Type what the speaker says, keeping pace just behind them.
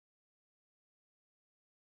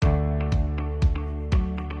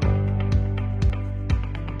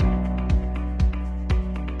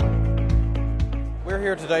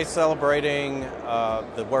here today celebrating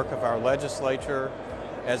the work of our legislature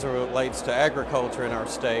as it relates to agriculture in our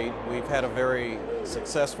state. We've had a very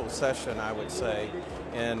successful session, I would say,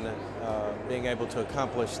 in being able to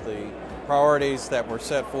accomplish the priorities that were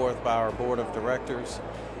set forth by our board of directors.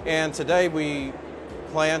 And today we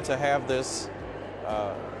plan to have this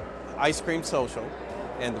ice cream social,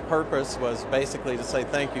 and the purpose was basically to say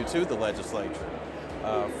thank you to the legislature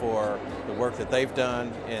for the work that they've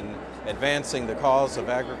done in advancing the cause of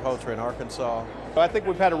agriculture in Arkansas. I think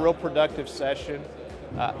we've had a real productive session.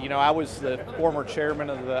 I was the former chairman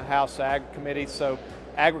of the House Ag Committee, so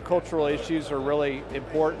agricultural issues are really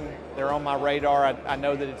important. They're on my radar. I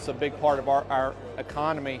know that it's a big part of our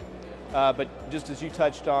economy, but just as you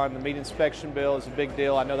touched on, the meat inspection bill is a big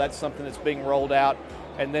deal. I know that's something that's being rolled out.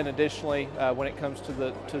 And then additionally, when it comes to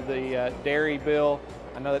the dairy bill,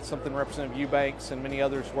 I know that's something Representative Eubanks and many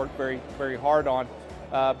others worked very, very hard on.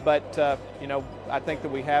 I think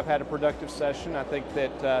that we have had a productive session. I think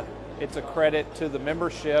that it's a credit to the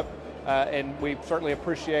membership, and we certainly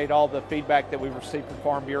appreciate all the feedback that we've received from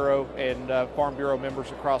Farm Bureau and Farm Bureau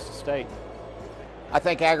members across the state. I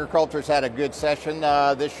think agriculture's had a good session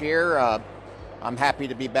this year. I'm happy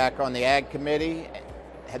to be back on the Ag Committee.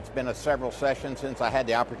 It's been several sessions since I had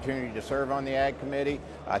the opportunity to serve on the Ag Committee.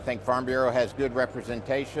 I think Farm Bureau has good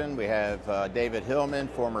representation. We have David Hillman,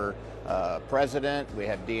 former president. We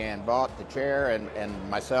have Deanne Vaught, the chair, and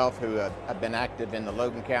myself, who have been active in the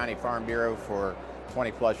Logan County Farm Bureau for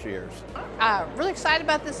 20 plus years. Really excited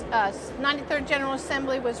about this 93rd General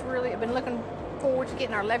Assembly. I've been looking forward to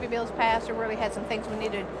getting our levy bills passed. We really had some things we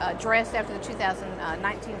needed addressed after the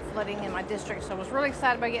 2019 flooding in my district, so I was really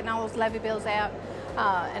excited about getting all those levy bills out.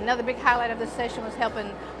 Another big highlight of this session was helping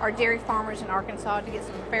our dairy farmers in Arkansas to get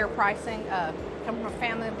some fair pricing. Coming from a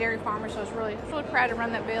family of dairy farmers, so I was really proud to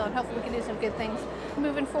run that bill, and hopefully we can do some good things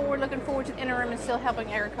moving forward. Looking forward to the interim and still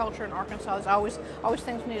helping agriculture in Arkansas. There's always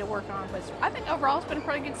things we need to work on, but I think overall it's been a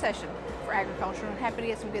pretty good session for agriculture, and happy to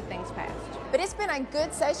get some good things passed. But it's been a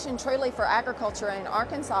good session truly for agriculture in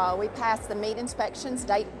Arkansas. We passed the meat inspection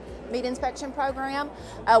program.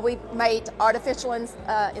 We've made artificial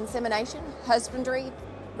insemination, husbandry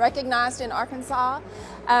recognized in Arkansas.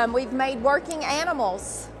 We've made working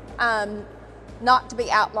animals not to be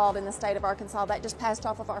outlawed in the state of Arkansas. That just passed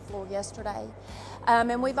off of our floor yesterday.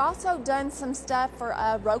 And we've also done some stuff for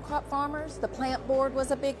row crop farmers. The plant board was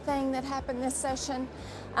a big thing that happened this session.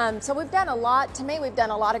 So we've done a lot. To me, we've done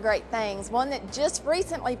a lot of great things. One that just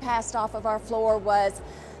recently passed off of our floor was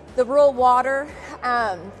the rural water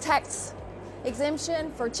tax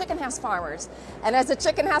exemption for chicken house farmers. And as a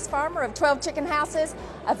chicken house farmer of 12 chicken houses,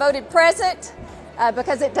 I voted present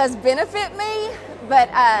because it does benefit me, but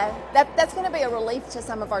that's going to be a relief to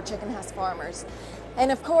some of our chicken house farmers.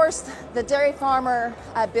 And of course, the dairy farmer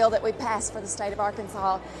bill that we passed for the state of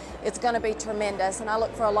Arkansas, it's going to be tremendous, and I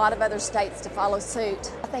look for a lot of other states to follow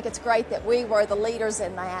suit. I think it's great that we were the leaders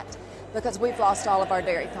in that, because we've lost all of our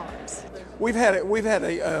dairy farms. We've had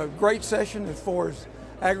a great session as far as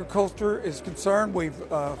agriculture is concerned.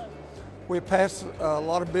 We've passed a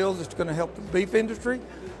lot of bills that's going to help the beef industry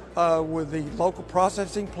with the local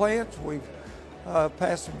processing plants. We've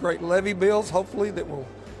passed some great levy bills, hopefully, that will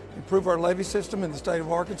improve our levy system in the state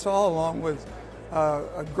of Arkansas, along with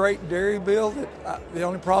a great dairy bill that the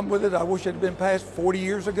only problem with it, I wish it had been passed 40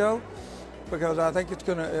 years ago, because I think it's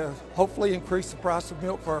going to hopefully increase the price of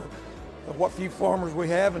milk for what few farmers we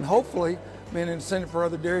have, and hopefully be an incentive for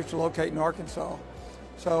other dairies to locate in Arkansas.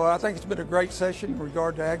 So I think it's been a great session in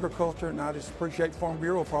regard to agriculture, and I just appreciate Farm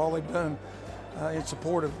Bureau for all they've done in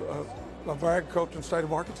support of agriculture in the state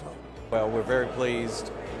of Arkansas. Well, we're very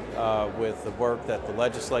pleased with the work that the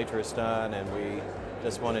legislature has done, and we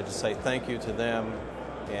just wanted to say thank you to them,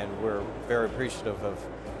 and we're very appreciative of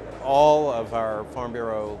all of our Farm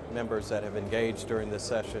Bureau members that have engaged during this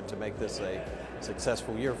session to make this a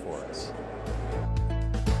successful year for us.